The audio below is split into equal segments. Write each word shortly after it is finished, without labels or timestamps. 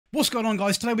What's going on,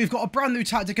 guys? Today we've got a brand new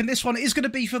tactic, and this one is going to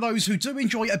be for those who do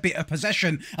enjoy a bit of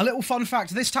possession. A little fun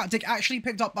fact, this tactic actually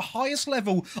picked up the highest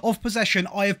level of possession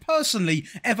I have personally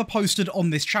ever posted on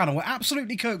this channel. It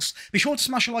absolutely cooks. Be sure to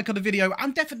smash a like on the video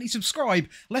and definitely subscribe.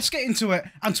 Let's get into it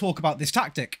and talk about this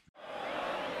tactic.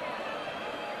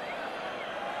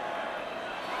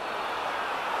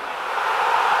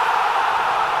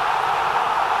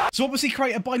 So obviously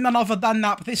created by none other than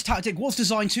Knap, this tactic was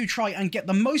designed to try and get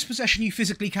the most possession you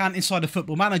physically can inside a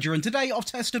Football Manager. And today I've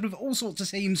tested with all sorts of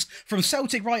teams, from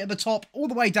Celtic right at the top all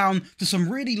the way down to some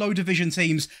really low division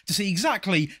teams, to see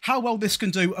exactly how well this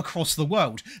can do across the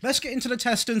world. Let's get into the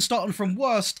testing, starting from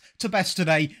worst to best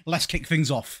today. Let's kick things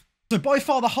off. So by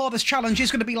far the hardest challenge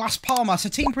is going to be Las Palmas, a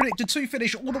team predicted to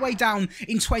finish all the way down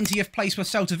in 20th place where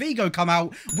Celta Vigo come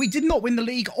out. We did not win the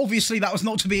league, obviously that was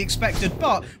not to be expected,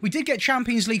 but we did get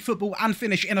Champions League football and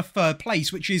finish in a third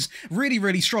place, which is really,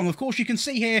 really strong. Of course, you can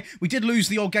see here, we did lose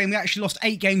the odd game, we actually lost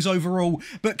 8 games overall,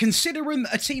 but considering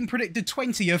a team predicted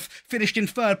 20th finished in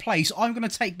third place, I'm going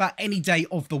to take that any day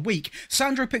of the week.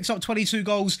 Sandro picks up 22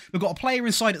 goals, we've got a player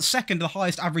inside at second, the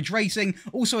highest average rating,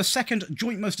 also a second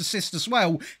joint most assists as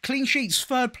well. Clean sheets,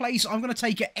 third place, I'm going to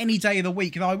take it any day of the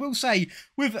week. Now, I will say,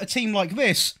 with a team like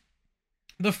this,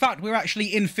 the fact we're actually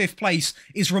in 5th place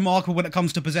is remarkable when it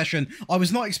comes to possession. I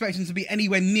was not expecting to be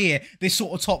anywhere near this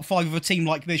sort of top 5 of a team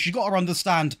like this. You've got to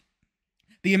understand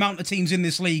the amount of teams in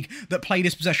this league that play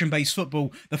this possession-based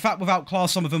football. The fact we've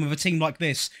outclassed some of them with a team like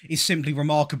this is simply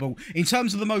remarkable. In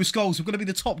terms of the most goals, we're going to be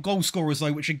the top goal scorers,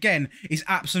 though, which, again, is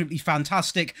absolutely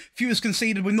fantastic. Fewest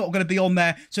conceded, we're not going to be on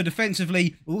there. So,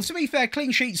 defensively, well, to be fair,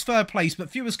 clean sheets, third place,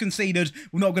 but fewest conceded,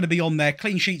 we're not going to be on there.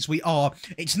 Clean sheets, we are.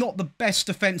 It's not the best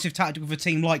defensive tactic with a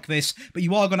team like this, but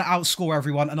you are going to outscore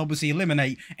everyone and obviously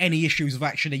eliminate any issues of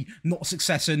actually not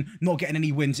successing, not getting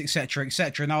any wins, etc.,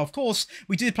 etc. Now, of course,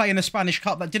 we did play in a Spanish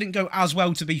Cup. That didn't go as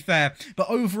well, to be fair, but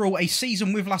overall a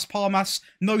season with Las Palmas,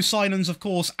 no signings of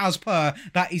course as per,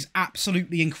 that is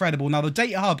absolutely incredible. Now the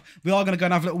data hub, we are going to go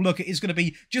and have a little look. It is going to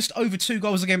be just over 2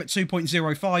 goals a game at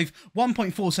 2.05,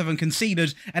 1.47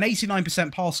 conceded, an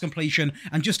 89% pass completion,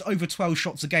 and just over 12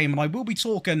 shots a game. And I will be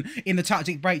talking in the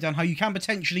tactic breakdown how you can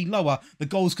potentially lower the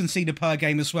goals conceded per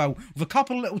game as well, with a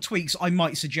couple of little tweaks I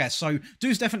might suggest. So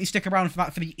do definitely stick around for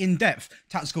that, for the in-depth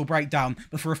tactical breakdown.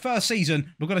 But for a first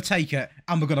season, we're going to take it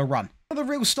and we're going to run. One of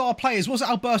the real star players was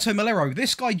Alberto Melero.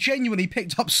 This guy genuinely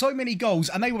picked up so many goals,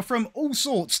 and they were from all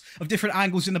sorts of different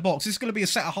angles in the box. This is going to be a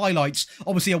set of highlights,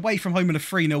 obviously away from home in a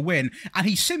 3-0 win, and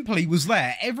he simply was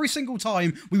there. Every single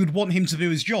time we would want him to do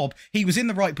his job, he was in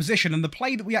the right position, and the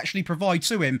play that we actually provide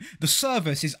to him, the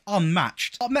service is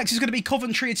unmatched. Up next is going to be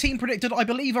Coventry, a team predicted, I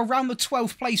believe, around the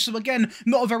 12th place, so again,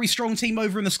 not a very strong team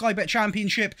over in the Sky Bet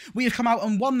Championship. We have come out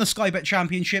and won the Sky Bet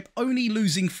Championship, only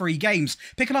losing 3 games,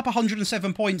 picking up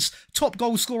 107 points, top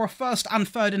goal scorer, first and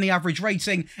third in the average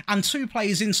rating, and 2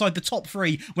 players inside the top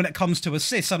 3 when it comes to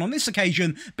assists. And on this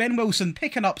occasion, Ben Wilson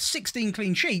picking up 16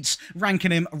 clean sheets, ranking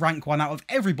him rank 1 out of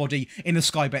everybody in the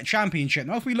Sky Bet Championship.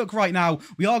 Now, if we look right now,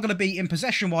 we are going to be in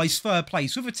possession-wise 3rd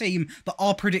place with a team that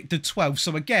are predicted 12.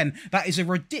 So again, that is a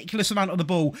ridiculous amount of the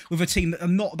ball with a team that are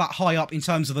not that high up in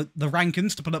terms of the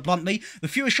rankings, to put it bluntly. The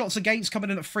fewest shots against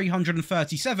coming in at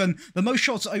 337, the most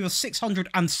shots at over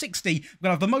 660. We're going to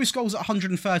have the most goals at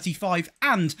 135,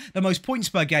 and the most points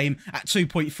per game at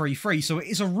 2.33. So it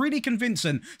is a really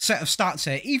convincing set of stats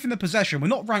here. Even the possession, we're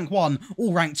not rank 1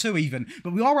 or rank 2 even,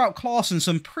 but we are outclassing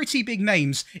some pretty big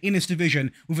names in this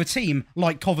division with a team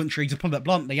like Coventry, to put it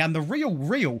bluntly. And the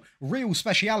real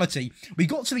speciality, we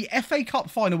got to the FA Cup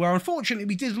final where unfortunately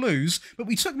we did lose, but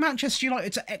we took Manchester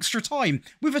United to extra time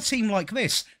with a team like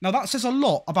this. Now that says a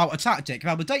lot about a tactic.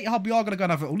 Now the data hub we are going to go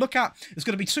and have a little look at is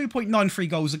going to be 2.93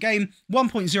 goals a game,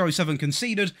 1.07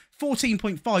 conceded,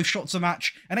 14.5 shots a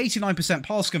match, an 89%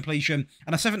 pass completion,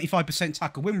 and a 75%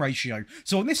 tackle win ratio.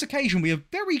 So on this occasion, we are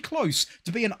very close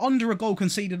to being under a goal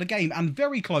conceded a game, and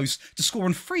very close to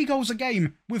scoring 3 goals a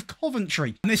game with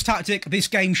Coventry. And this tactic, this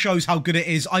game shows how good it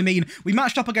is. I mean, we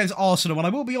matched up against Arsenal, and I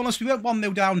will be honest, we went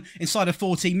 1-0 down inside of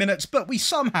 14 minutes, but we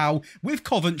somehow, with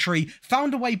Coventry,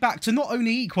 found a way back to not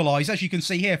only equalise, as you can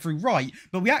see here through right,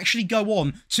 but we actually go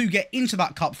on to get into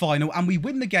that cup final, and we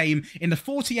win the game in the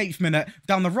 48th minute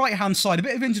down the right-hand side. A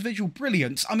bit of individual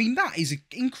brilliance. I mean, that is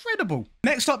incredible.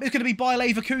 Next up is going to be Bayer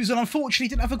Leverkusen. Unfortunately,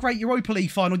 didn't have a great Europa League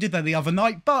final, did they, the other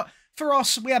night? But For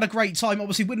us, we had a great time,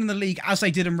 obviously winning the league as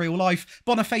they did in real life.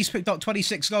 Boniface picked up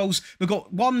 26 goals. We've got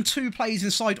 2 players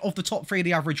inside of the top 3 of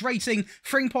the average rating.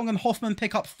 Frimpong and Hoffman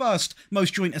pick up first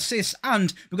most joint assists,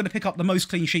 and we're going to pick up the most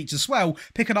clean sheets as well,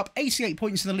 picking up 88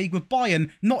 points in the league with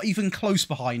Bayern not even close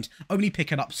behind, only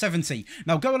picking up 70.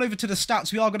 Now, going over to the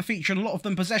stats, we are going to feature a lot of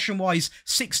them possession-wise,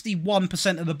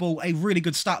 61% of the ball, a really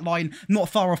good stat line, not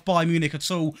far off Bayern Munich at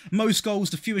all. Most goals,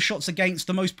 the fewest shots against,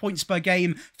 the most points per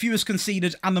game, fewest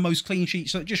conceded, and the most clean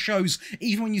sheets. So it just shows,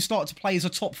 even when you start to play as a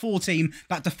top 4 team,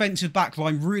 that defensive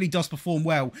backline really does perform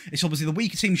well. It's obviously the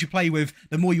weaker teams you play with,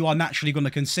 the more you are naturally going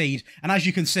to concede. And as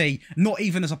you can see, not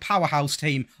even as a powerhouse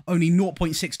team, only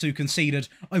 0.62 conceded,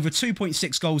 over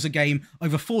 2.6 goals a game,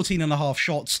 over 14.5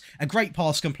 shots, a great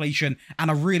pass completion, and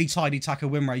a really tidy tackle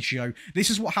win ratio. This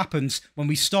is what happens when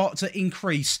we start to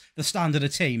increase the standard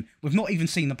of team. We've not even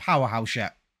seen the powerhouse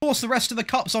yet. Of course, the rest of the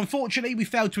cups, unfortunately, we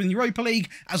failed to win the Europa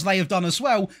League, as they have done as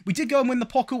well. We did go and win the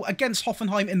Pokal against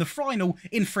Hoffenheim in the final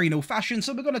in 3-0 fashion,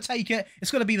 so we're going to take it.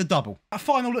 It's going to be the double. Our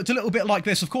final looked a little bit like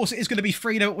this. Of course, it is going to be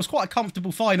 3-0. It was quite a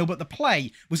comfortable final, but the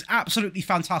play was absolutely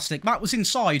fantastic. That was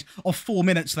inside of 4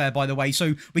 minutes there, by the way,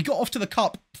 so we got off to the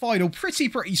cup final pretty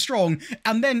strong,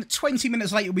 and then 20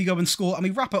 minutes later we go and score, and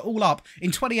we wrap it all up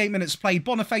in 28 minutes played.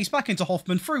 Boniface back into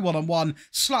Hoffman, through 1-on-1,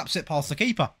 slaps it past the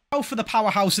keeper. Well, for the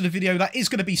powerhouse of the video, that is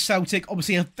going to be Celtic.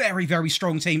 Obviously, a very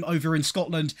strong team over in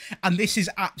Scotland, and this is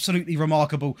absolutely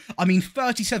remarkable. I mean,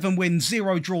 37 wins,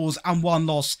 0 draws, and 1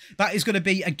 loss. That is going to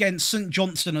be against St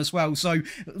Johnstone as well. So,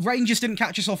 Rangers didn't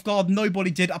catch us off guard. Nobody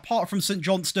did, apart from St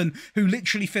Johnstone, who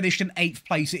literally finished in 8th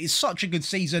place. It is such a good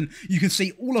season. You can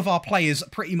see all of our players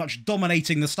pretty much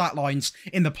dominating the stat lines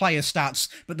in the player stats,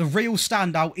 but the real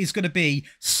standout is going to be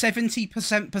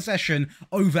 70% possession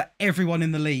over everyone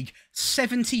in the league.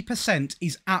 70%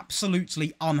 is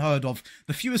absolutely unheard of.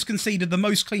 The fewest conceded, the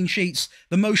most clean sheets,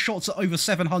 the most shots at over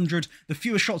 700, the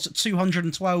fewest shots at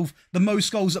 212, the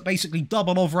most goals at basically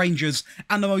double of Rangers,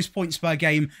 and the most points per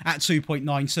game at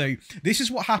 2.92. This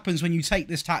is what happens when you take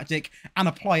this tactic and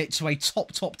apply it to a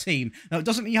top team. Now, it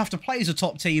doesn't mean you have to play as a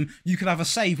top team. You could have a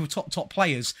save with top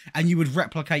players, and you would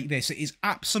replicate this. It is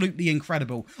absolutely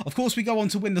incredible. Of course, we go on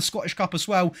to win the Scottish Cup as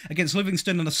well against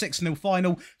Livingston in a 6-0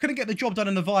 final. Couldn't get the job done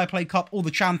in the Viaplay Cup or the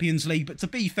Champions League, but to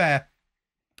be fair,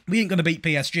 we ain't going to beat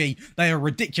PSG. They are a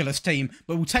ridiculous team,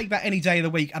 but we'll take that any day of the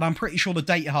week, and I'm pretty sure the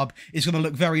data hub is going to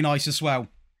look very nice as well.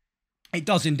 It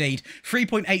does indeed.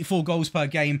 3.84 goals per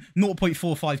game,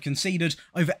 0.45 conceded,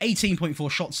 over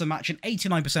 18.4 shots a match, an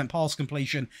 89% pass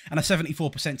completion, and a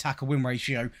 74% tackle win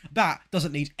ratio. That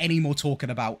doesn't need any more talking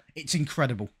about. It's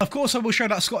incredible. Of course, I will show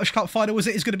that Scottish Cup final as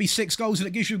it is going to be 6 goals, and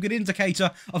it gives you a good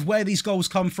indicator of where these goals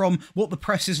come from, what the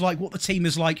press is like, what the team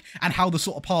is like, and how the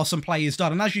sort of pass and play is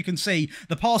done. And as you can see,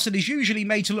 the passing is usually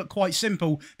made to look quite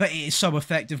simple, but it is so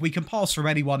effective. We can pass through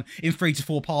anyone in 3 to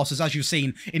 4 passes, as you've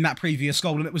seen in that previous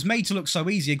goal, and it was made to look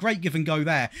so easy. A great give and go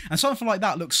there, and something like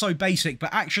that looks so basic,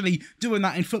 but actually doing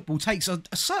that in football takes a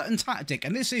certain tactic,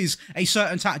 and this is a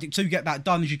certain tactic to get that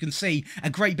done. As you can see, a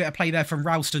great bit of play there from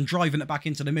Ralston, driving it back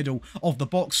into the middle of the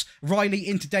box. Riley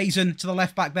into Dazen to the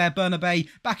left back there. Bernabei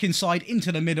back inside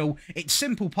into the middle. It's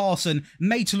simple passing,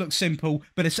 made to look simple,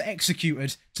 but it's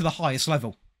executed to the highest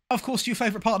level. Of course, your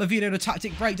favourite part of the video, the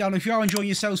tactic breakdown. If you are enjoying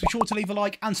yourselves, be sure to leave a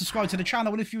like and subscribe to the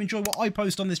channel. And if you enjoy what I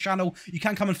post on this channel, you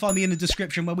can come and find me in the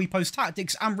description, where we post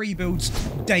tactics and rebuilds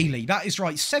daily. That is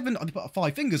right, 7, I put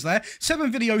 5 fingers there,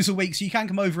 7 videos a week, so you can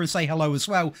come over and say hello as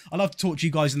well. I love to talk to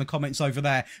you guys in the comments over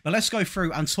there. But let's go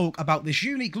through and talk about this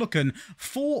unique looking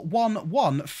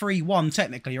 4-1-1-3-1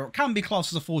 technically, or it can be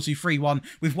classed as a 4-2-3-1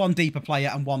 with 1 deeper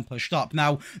player and 1 pushed up.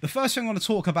 Now, the first thing I want to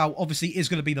talk about obviously is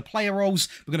going to be the player roles.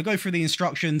 We're going to go through the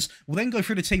instructions. We'll then go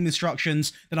through the team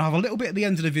instructions. Then I'll have a little bit at the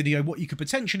end of the video what you could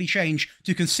potentially change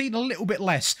to concede a little bit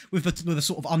less with the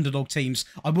sort of underdog teams.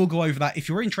 I will go over that. If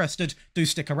you're interested, do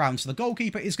stick around. So the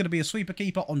goalkeeper is going to be a sweeper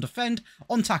keeper on defend,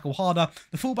 on tackle harder.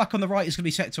 The fullback on the right is going to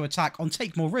be set to attack, on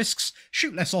take more risks,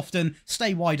 shoot less often,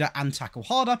 stay wider, and tackle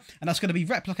harder. And that's going to be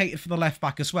replicated for the left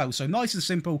back as well. So nice and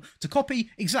simple to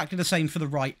copy, exactly the same for the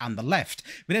right and the left.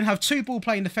 We then have 2 ball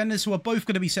playing defenders who are both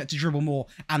going to be set to dribble more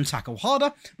and tackle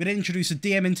harder. We then introduce a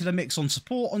DM into the mix on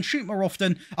support, on shoot more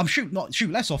often, shoot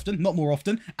less often, not more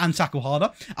often, and tackle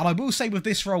harder. And I will say with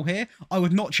this role here, I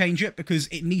would not change it because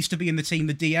it needs to be in the team,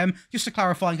 the DM. Just to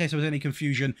clarify in case there was any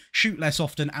confusion, shoot less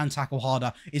often and tackle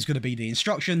harder is going to be the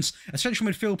instructions. A central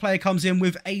midfield player comes in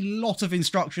with a lot of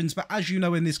instructions, but as you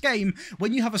know in this game,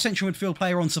 when you have a central midfield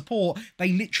player on support,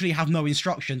 they literally have no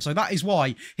instructions. So that is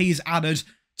why he is added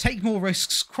take more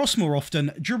risks, cross more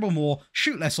often, dribble more,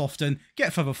 shoot less often,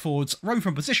 get further forwards, roam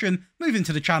from position, move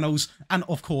into the channels, and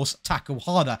of course, tackle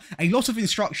harder. A lot of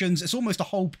instructions, it's almost a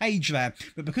whole page there,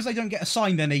 but because they don't get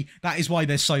assigned any, that is why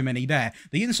there's so many there.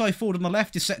 The inside forward on the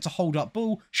left is set to hold up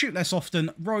ball, shoot less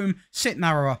often, roam, sit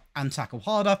narrower, and tackle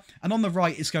harder, and on the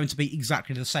right it's going to be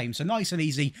exactly the same, so nice and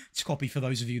easy to copy for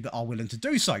those of you that are willing to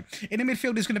do so. In the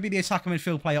midfield is going to be the attacker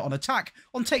midfield player on attack,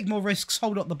 on take more risks,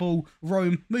 hold up the ball,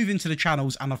 roam, move into the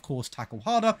channels, and of course tackle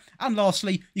harder. And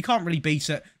lastly, you can't really beat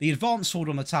it, the advanced forward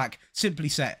on attack, simply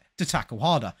set to tackle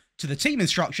harder. To the team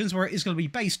instructions, where it is going to be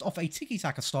based off a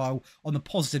tiki-taka style on the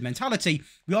positive mentality,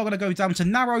 we are going to go down to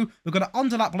narrow, we're going to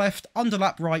underlap left,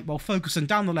 underlap right, while focusing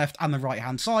down the left and the right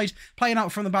hand side. Playing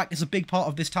out from the back is a big part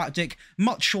of this tactic,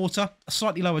 much shorter, a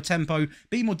slightly lower tempo,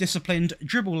 be more disciplined,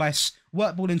 dribble less,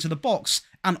 work ball into the box,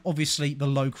 and obviously the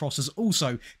low crosses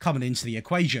also coming into the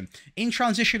equation. In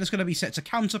transition, it's going to be set to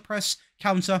counter press,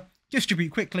 counter,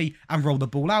 distribute quickly, and roll the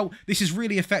ball out. This is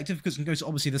really effective because it can go to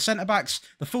obviously the centre-backs,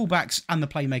 the full-backs, and the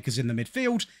playmakers in the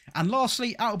midfield. And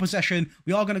lastly, out of possession,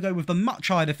 we are going to go with the much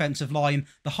higher defensive line,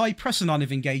 the high pressing line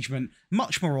of engagement,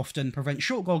 much more often, prevent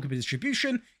short goalkeeper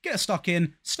distribution, get stuck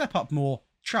in, step up more,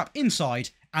 trap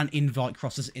inside, and invite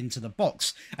crosses into the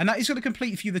box. And that is going to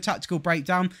complete for you the tactical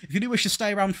breakdown. If you do wish to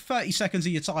stay around 30 seconds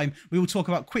of your time, we will talk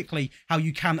about quickly how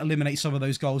you can eliminate some of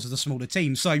those goals as a smaller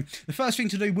team. So the first thing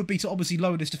to do would be to obviously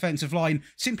lower this defensive line.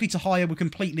 Simply to higher would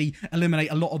completely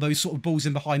eliminate a lot of those sort of balls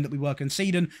in behind that we were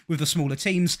conceding with the smaller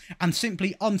teams, and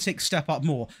simply untick step up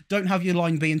more. Don't have your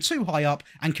line being too high up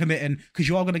and committing, because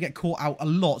you are going to get caught out a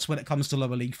lot when it comes to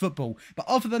lower league football. But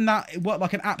other than that, it worked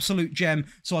like an absolute gem,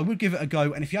 so I would give it a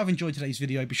go. And if you have enjoyed today's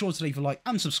video, be sure to leave a like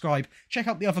and subscribe. Check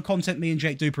out the other content me and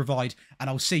Jake do provide, and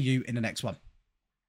I'll see you in the next one.